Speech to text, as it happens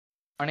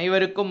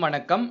அனைவருக்கும்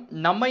வணக்கம்.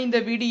 நம்ம இந்த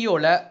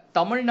வீடியோல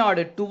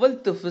தமிழ்நாடு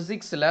 12th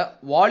பிசிக்ஸ்ல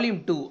வால்யூம்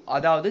 2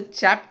 அதாவது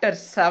சாப்டர்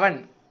 7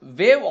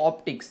 வேவ்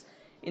ஆப்டிக்ஸ்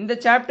இந்த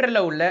சாப்டர்ல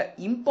உள்ள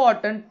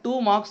இம்பார்ட்டன்ட் 2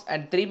 மார்க்ஸ்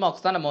அண்ட் 3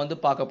 மார்க்ஸ் தான் நம்ம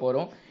பார்க்க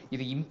போறோம்.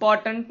 இது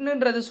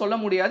இம்பார்ட்டன்ட்ன்றது சொல்ல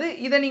முடியாது.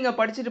 இதை நீங்க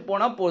படிச்சுட்டு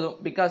போனா போதும்.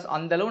 பிகாஸ்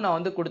அந்த அளவு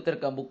நான்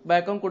கொடுத்திருக்கேன். புக்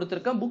பேக்கும்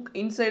கொடுத்திருக்கேன், புக்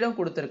இன்சைடும்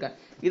கொடுத்திருக்கேன்.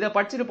 இதை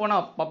படிச்சுட்டு போனா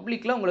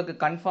பப்ளிக்ல உங்களுக்கு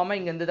கன்ஃபார்மா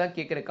இங்க இருந்து தான்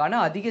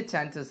கேட்கறதுக்கான அதிக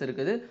சான்சஸ்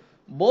இருக்குது.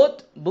 both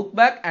book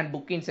back and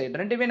book inside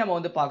ரெண்டுமே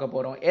நம்ம பார்க்க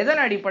போறோம்.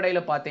 எதன் அடிப்படையில்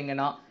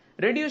பார்த்தீங்கன்னா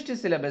reduced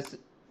syllabus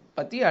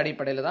பத்தி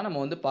அடிப்படையில் தான்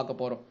நம்ம பார்க்க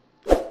போறோம்.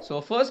 ஸோ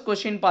ஃபர்ஸ்ட்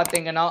கொஸ்டின்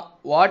பார்த்தீங்கன்னா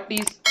வாட்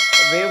இஸ்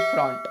வேவ்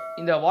ஃப்ரண்ட்.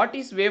 இந்த வாட்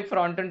இஸ் வேவ்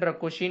ஃப்ரண்ட்ன்ற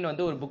கொஸ்டின்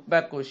ஒரு புக்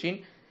பேக் கொஸ்டின்.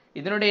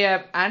 இதனுடைய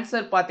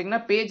ஆன்சர்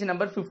பார்த்தீங்கன்னா பேஜ்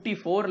நம்பர்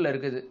 54ல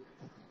இருக்குது.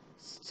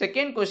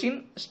 Second question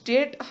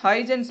state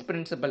Huygens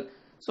principal.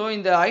 So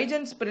இந்த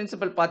ஹைஜன்ஸ்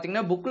பிரின்சிபல்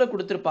பார்த்தீங்கன்னா புக்கில்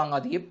கொடுத்துருப்பாங்க.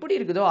 அது எப்படி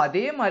இருக்குதோ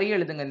அதே மாதிரியே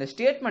எழுதுங்க. இந்த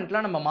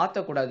ஸ்டேட்மெண்ட்லாம் நம்ம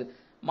மாற்றக்கூடாது.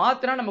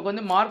 மாத்தினா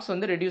நமக்கு மார்க்ஸ்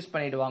ரெடியூஸ்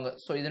பண்ணிடுவாங்க.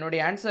 ஸோ இதனுடைய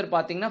ஆன்சர்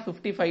பார்த்தீங்கன்னா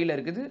 55ல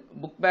இருக்குது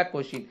book back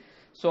question.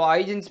 So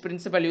Huygens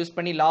principal use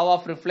பண்ணி லா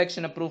ஆஃப்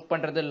ரிஃப்ளெக்ஷனை ப்ரூவ்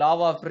பண்ணுறது, லா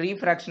ஆஃப்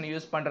ரீஃப்ராக்ஷனை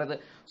யூஸ் பண்ணுறது.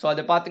 ஸோ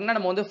அது பார்த்தீங்கன்னா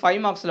நம்ம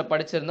 5 மார்க்ஸில்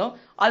படிச்சிருந்தோம்.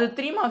 அது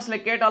 3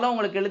 மார்க்ஸில் கேட்டாலும்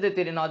உங்களுக்கு எழுத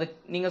தெரியணும். அது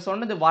நீங்கள்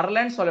சொன்னது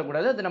வரலன்னு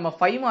சொல்லக்கூடாது. அது நம்ம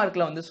 5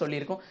 மார்க்கில்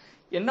சொல்லியிருக்கோம்.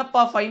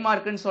 என்னப்பா 5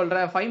 மார்க்குன்னு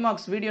சொல்கிறேன், 5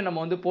 மார்க்ஸ் வீடியோ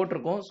நம்ம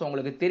போட்டிருக்கோம். ஸோ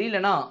உங்களுக்கு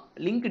தெரியலனா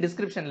லிங்க்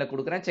டிஸ்கிரிப்ஷனில்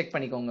கொடுக்குறேன், செக்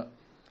பண்ணிக்கோங்க.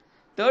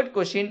 Third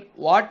question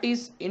what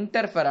is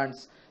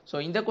interference. So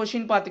இந்த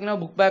கொஸ்டின் பார்த்தீங்கன்னா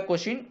book back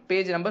question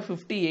page number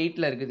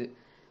 58ல இருக்குது.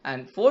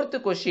 And fourth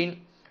question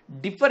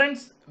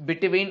difference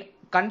between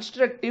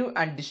constructive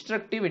and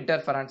destructive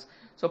interference.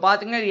 So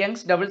பார்த்தீங்கன்னா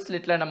யங்ஸ் டபுள்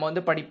ஸ்லிட்ல நம்ம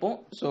படிப்போம்.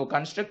 ஸோ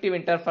கன்ஸ்ட்ரக்டிவ்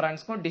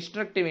இன்டர்ஃபரன்ஸ்க்கும்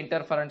டிஸ்ட்ரக்டிவ்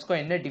இன்டர்ஃபரன்ஸ்க்கும்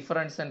என்ன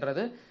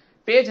டிஃபரன்ஸ்ன்றது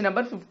பேஜ்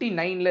நம்பர்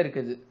 59ல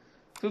இருக்குது.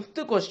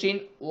 Fifth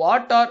question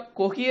what are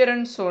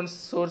கொஹியரன்ட்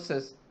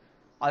sources.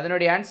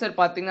 அதனுடைய answer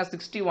பார்த்தீங்கன்னா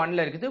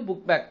 61ல இருக்குது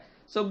book back.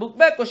 So book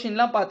back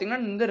கொஸ்டின்லாம்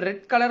பார்த்தீங்கன்னா இந்த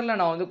ரெட் கலரில்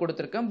நான்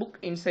கொடுத்துருக்கேன். புக்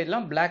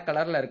இன்சைட்லாம் பிளாக்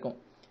கலரில் இருக்கும்.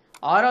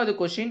 ஆறாவது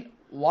question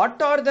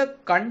what are the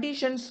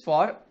conditions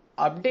for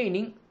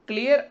obtaining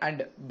clear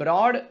and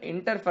broad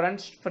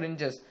interference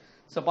fringes.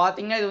 So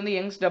பார்த்தீங்கன்னா இது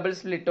யங்ஸ் டபுள்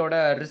ஸ்பிளிட்டோட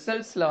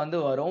ரிசல்ட்ஸில்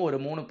வரும். ஒரு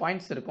 3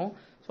 பாயிண்ட்ஸ் இருக்கும்.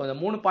 ஸோ அந்த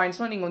 3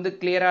 பாயிண்ட்ஸும் நீங்கள்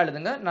கிளியராக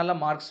எழுதுங்க, நல்ல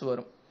மார்க்ஸ்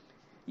வரும்.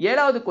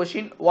 ஏழாவது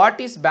question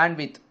what is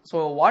bandwidth. So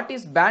what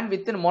is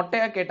பேண்ட்வித்னு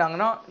மொட்டையாக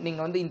கேட்டாங்கன்னா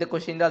நீங்கள் இந்த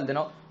கொஸ்டின் தான்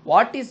எழுதணும்.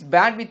 What is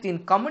bandwidth in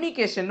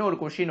communication ஒரு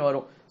கொஸ்டின்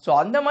வரும். ஸோ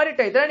அந்த மாதிரி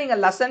டைத்தில்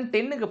நீங்கள் லெசன்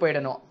 10க்கு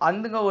போயிடணும்.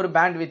 அங்கே ஒரு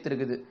பேண்ட்வித்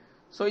இருக்குது.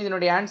 ஸோ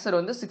இதனுடைய ஆன்சர்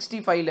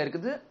 65ல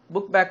இருக்குது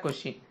book back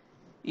question.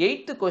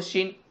 Eighth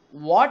question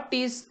what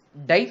is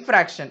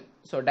diffraction.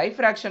 So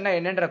டைஃப்ராக்ஷன்னா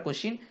என்னன்ற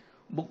கொஸ்டின்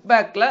புக்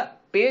பேக்கில்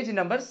பேஜ்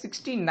நம்பர்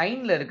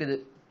 69ல இருக்குது.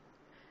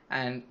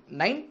 And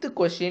ninth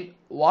question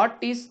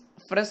what is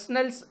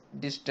ஃப்ரெஸ்னல்ஸ்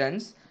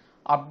distance.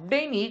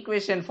 Obtained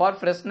equation for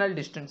Fresnel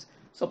distance.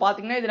 So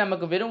பார்த்தீங்கன்னா இது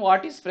நமக்கு வெறும்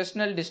வாட் இஸ்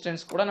ஃப்ரெஸ்னல்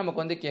டிஸ்டன்ஸ் கூட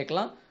நமக்கு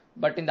கேட்கலாம்.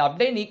 பட் இந்த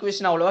அப்டைன்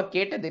ஈக்குவேஷன் அவ்வளோவா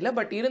கேட்டதில்லை,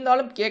 பட்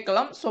இருந்தாலும்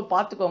கேட்கலாம். ஸோ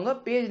பார்த்துக்கோங்க,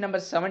 பேஜ்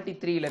நம்பர்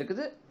 73ல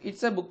இருக்குது.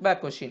 It's a book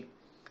back question.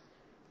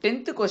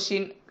 10th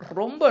question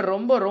ரொம்ப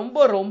ரொம்ப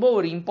ரொம்ப ரொம்ப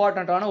ஒரு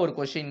இம்பார்ட்டண்ட்டான ஒரு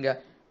கொஸ்டின்ங்க.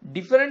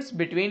 Difference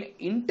between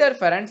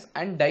interference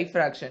and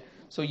diffraction.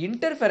 So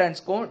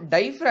இன்டர்ஃபெரன்ஸ்க்கும்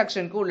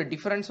டைஃப்ராக்ஷனுக்கும் உள்ள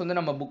டிஃபரன்ஸ்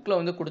நம்ம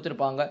புக்கில்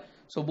கொடுத்துருப்பாங்க.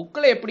 ஸோ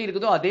புக்கில் எப்படி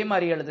இருக்குதோ அதே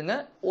மாதிரி எழுதுங்க,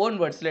 ஓன்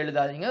வேர்ட்ஸில்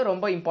எழுதாதீங்க.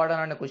 ரொம்ப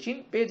இம்பார்ட்டண்டான கொஸ்டின்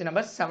பேஜ்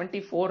நம்பர்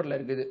 74ல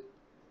இருக்குது.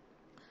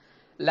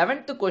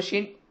 11th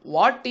question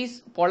what is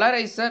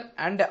polariser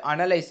and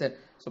analyser.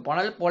 So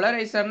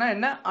பொலரைசர்னா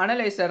என்ன,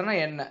 அனலைசர்னா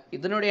என்ன.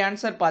 இதனுடைய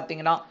ஆன்சர்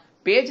பார்த்தீங்கன்னா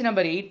பேஜ்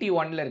நம்பர்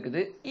 81ல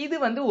இருக்குது. இது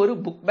ஒரு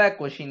book back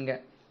கொஸ்டின்ங்க.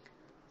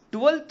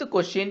 12th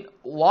question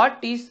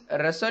what is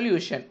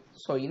resolution.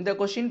 So இந்த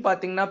கொஸ்டின்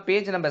பார்த்தீங்கன்னா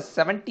பேஜ் நம்பர்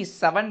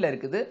 77ல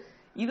இருக்குது.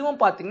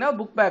 இதுவும் பார்த்தீங்கன்னா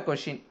book back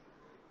question.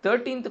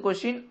 13th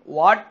question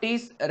what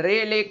is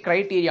Rayleigh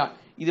கிரைட்டீரியான்.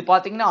 இது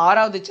பார்த்தீங்கன்னா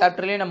 6வது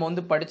சாப்டர்லேயே நம்ம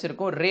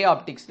படிச்சிருக்கோம் ரே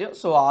ஆப்டிக்ஸ்லேயும்.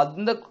 ஸோ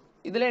அந்த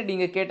இதில்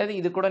நீங்கள் கேட்டது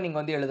இது கூட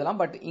நீங்கள் எழுதலாம்.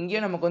 பட்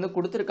இங்கேயும் நமக்கு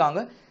கொடுத்துருக்காங்க.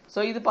 ஸோ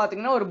இது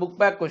பார்த்தீங்கன்னா ஒரு book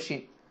back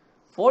question.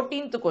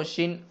 14th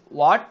question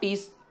what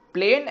is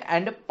plane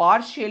and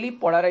partially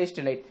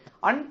polarised light.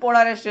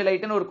 அன்போலரைஸ்டு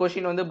லைட்னு ஒரு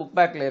கொஸ்டின் புக்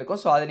பேக்கில்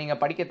இருக்கும். ஸோ அதை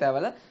நீங்கள் படிக்க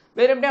தேவையில்ல.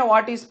 வெறும்னா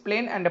what is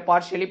plane and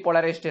partially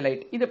polarised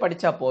light இது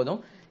படித்தா போதும்.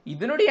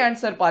 இதனுடைய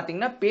ஆன்சர்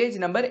பார்த்தீங்கன்னா பேஜ்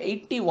நம்பர்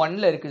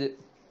 81ல இருக்குது.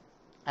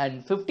 And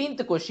 15th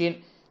question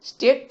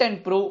state and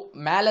prove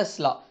Melas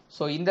law.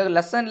 So இந்த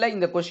லெசனில்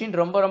இந்த கொஸ்டின்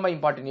ரொம்ப ரொம்ப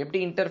இம்பார்ட்டன்ட். எப்படி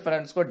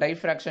இன்டர்ஃபரன்ஸ்க்கோ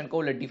டைஃப்ராக்ஷனுக்கோ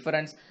உள்ள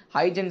டிஃபரன்ஸ்,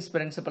 ஹைஜன்ஸ்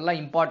பிரின்சிபல்லாம்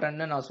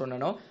இம்பார்ட்டன்ட்னு நான்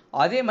சொன்னனோ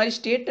அதே மாதிரி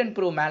ஸ்டேட் அண்ட்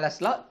ப்ரூவ் மேலஸ்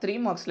லா 3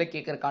 மார்க்ஸில்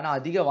கேட்கறதுக்கான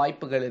அதிக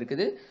வாய்ப்புகள்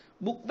இருக்குது.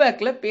 புக்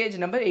பேக்கில் பேஜ்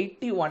நம்பர்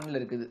 81ல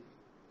இருக்குது.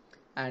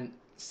 And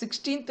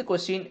 16th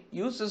question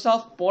uses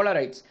of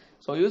போலரைட்ஸ்.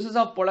 So uses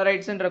of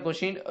போலரைட்ஸ்ன்ற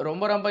question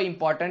ரொம்ப ரொம்ப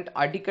இம்பார்ட்டன்ட்.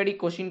 அடிக்கடி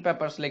கொஸ்டின்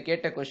பேப்பர்ஸில்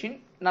கேட்ட கொஸ்டின்,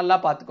 நல்லா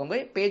பார்த்துக்கோங்க.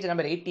 பேஜ்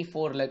நம்பர்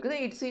 84ல இருக்குது.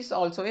 It's is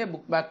also A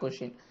book back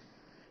question.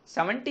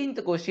 17th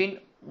question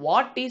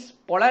what is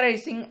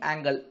polarising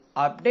angle.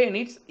 Obtained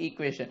it's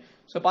equation.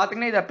 So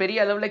பார்த்தீங்கன்னா இதை பெரிய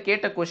அளவில்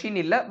கேட்ட கொஸ்டின்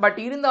இல்லை. பட்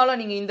இருந்தாலும்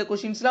நீங்கள் இந்த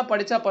கொஸ்டின்ஸ்லாம்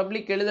படித்தா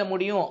பப்ளிக் எழுத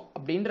முடியும்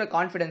அப்படின்ற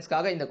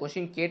கான்ஃபிடென்ஸ்க்காக இந்த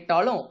கொஸ்டின்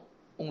கேட்டாலும்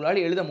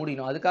உங்களால் எழுத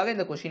முடியும். அதுக்காக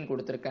இந்த கொஸ்டின்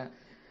கொடுத்துருக்கேன்.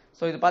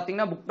 ஸோ இது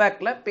பார்த்தீங்கன்னா புக்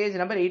பேக்கில் பேஜ்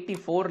நம்பர்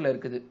 84ல்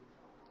இருக்குது.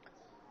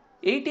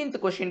 18th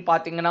கொஸ்டின்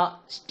பார்த்தீங்கன்னா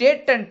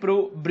ஸ்டேட் அண்ட்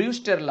ப்ரூவ்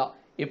ப்ரூஸ்டர் லா.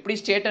 எப்படி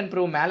ஸ்டேட் அண்ட்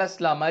ப்ரூவ் மேலஸ்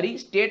லா மாதிரி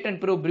ஸ்டேட் அண்ட்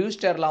ப்ரூவ்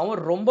ப்ரூஸ்டர்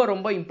லாவும் ரொம்ப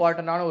ரொம்ப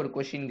இம்பார்ட்டண்டான ஒரு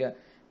கொஸ்டின்ங்க.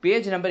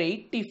 பேஜ் நம்பர்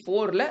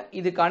 84ல்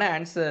இதுக்கான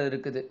ஆன்சர்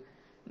இருக்குது.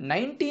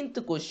 19th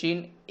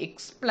question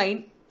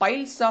explain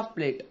files of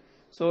plate.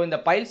 So இந்த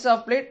பைல்ஸ்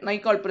ஆஃப் பிளேட்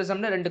நைக்கால்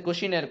ப்ரிசம்னு 2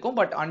 கொஸ்டின் இருக்கும்.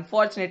 பட்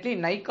அன்ஃபார்ச்சுனேட்லி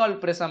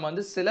நைக்கால் ப்ரிசம்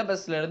வந்து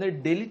சிலபஸ்லேருந்து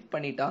டெலிட்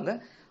பண்ணிட்டாங்க.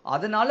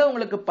 அதனால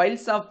உங்களுக்கு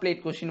பைல்ஸ் ஆஃப்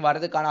பிளேட் கொஸ்டின்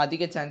வரதுக்கான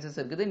அதிக சான்சஸ்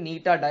இருக்குது.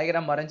 நீட்டாக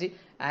டயக்ராம் வரைஞ்சி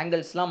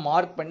ஆங்கிள்ஸ்லாம்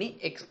மார்க் பண்ணி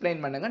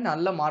எக்ஸ்பிளைன் பண்ணுங்க,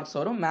 நல்ல மார்க்ஸ்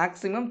வரும்.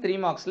 மேக்ஸிமம் 3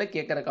 மார்க்ஸில்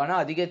கேட்கறதுக்கான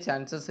அதிக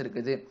சான்சஸ்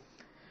இருக்குது.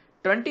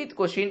 20th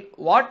question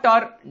what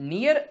are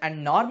near and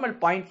normal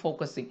point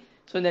focusing.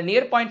 So இந்த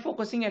near point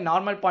focusing and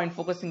normal point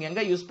focusing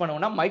எங்கே யூஸ்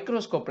பண்ணுவோம்னா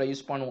மைக்ரோஸ்கோப்பில்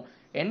யூஸ் பண்ணுவோம்.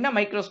 என்ன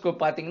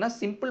மைக்ரோஸ்கோப் பார்த்தீங்கன்னா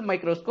simple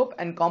microscope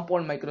and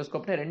compound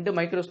மைக்ரோஸ்கோப்னு 2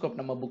 microscope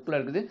நம்ம புக்கில்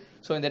இருக்குது.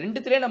 ஸோ இந்த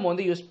 2த்துலேயே நம்ம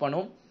வந்து யூஸ்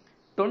பண்ணுவோம்.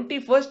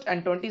 21st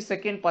அண்ட்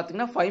 22nd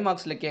பார்த்தீங்கன்னா 5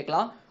 மார்க்ஸில்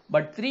கேட்கலாம்.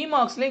 பட் 3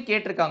 மார்க்ஸ்லேயும்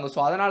கேட்டிருக்காங்க. ஸோ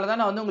அதனால தான்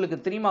நான் வந்து உங்களுக்கு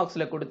 3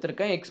 மார்க்ஸில்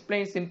கொடுத்துருக்கேன்.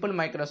 Explain simple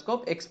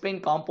microscope, explain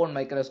compound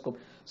microscope.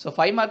 So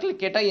 5 மார்க்கில்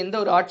கேட்டால் எந்த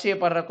ஒரு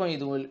ஆட்சேபடுறக்கும்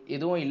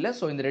எதுவும் இல்லை.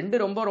 ஸோ இந்த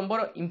 2 ரொம்ப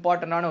ரொம்ப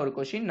இம்பார்ட்டண்டான ஒரு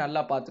கொஷின்,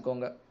 நல்லா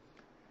பார்த்துக்கோங்க.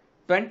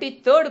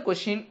 23rd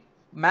கொஷின்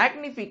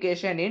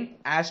மேக்னிஃபிகேஷன் இன்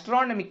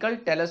ஆஸ்ட்ரானமிக்கல்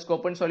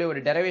டெலஸ்கோப்னு சொல்லி ஒரு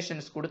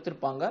டெரிவேஷன்ஸ்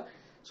கொடுத்துருப்பாங்க.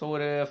 ஸோ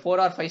ஒரு 4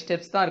 or 5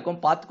 ஸ்டெப்ஸ் தான் இருக்கும்,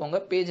 பார்த்துக்கோங்க.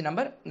 பேஜ்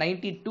நம்பர்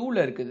 92ல்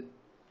இருக்குது.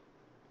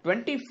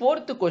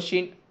 24th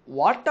question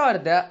what are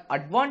the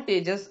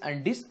advantages and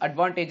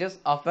disadvantages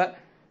of a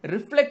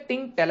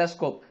reflecting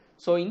telescope.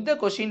 So இந்த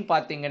கொஷின்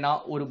பார்த்தீங்கன்னா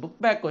ஒரு புக்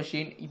பேக்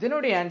கொஷின்.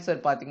 இதனுடைய ஆன்சர்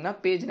பார்த்தீங்கன்னா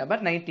பேஜ்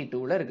நம்பர்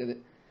 92ல் இருக்குது.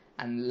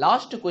 And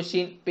last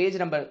question page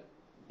number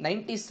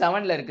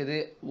 97ல் இருக்குது.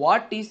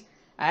 What is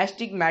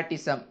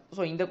astigmatism.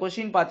 ஸோ இந்த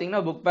question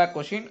பார்த்தீங்கன்னா புக் பேக்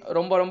கொஷின்,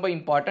 ரொம்ப ரொம்ப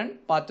இம்பார்ட்டன்ட்,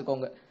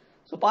 பார்த்துக்கோங்க.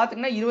 ஸோ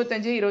பார்த்தீங்கன்னா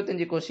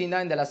 25 கொஷின்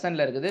தான் இந்த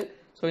லெசனில் இருக்குது.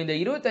 ஸோ இந்த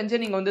 25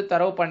 நீங்கள் வந்து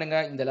தரவு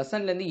பண்ணுங்கள். இந்த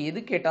லெசன்லேருந்து எது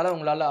கேட்டாலும்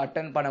உங்களால்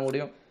அட்டன் பண்ண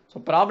முடியும். ஸோ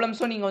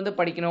ப்ராப்ளம்ஸும் நீங்கள் வந்து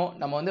படிக்கணும்.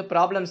 நம்ம வந்து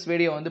ப்ராப்ளம்ஸ்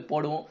வீடியோ வந்து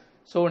போடுவோம்.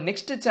 ஸோ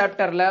நெக்ஸ்ட்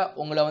சாப்டரில்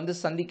உங்களை வந்து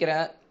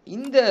சந்திக்கிறேன்.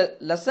 இந்த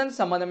லெசன்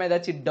சம்மந்தமாக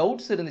ஏதாச்சும்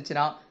டவுட்ஸ்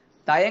இருந்துச்சுன்னா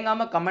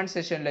தயங்காமல் கமெண்ட்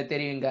செஷனில்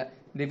தெரியுங்க.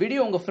 இந்த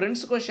வீடியோ உங்கள்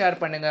ஃப்ரெண்ட்ஸுக்கும்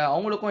ஷேர் பண்ணுங்கள்,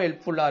 அவங்களுக்கும்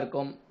ஹெல்ப்ஃபுல்லாக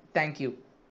இருக்கும். தேங்க்யூ.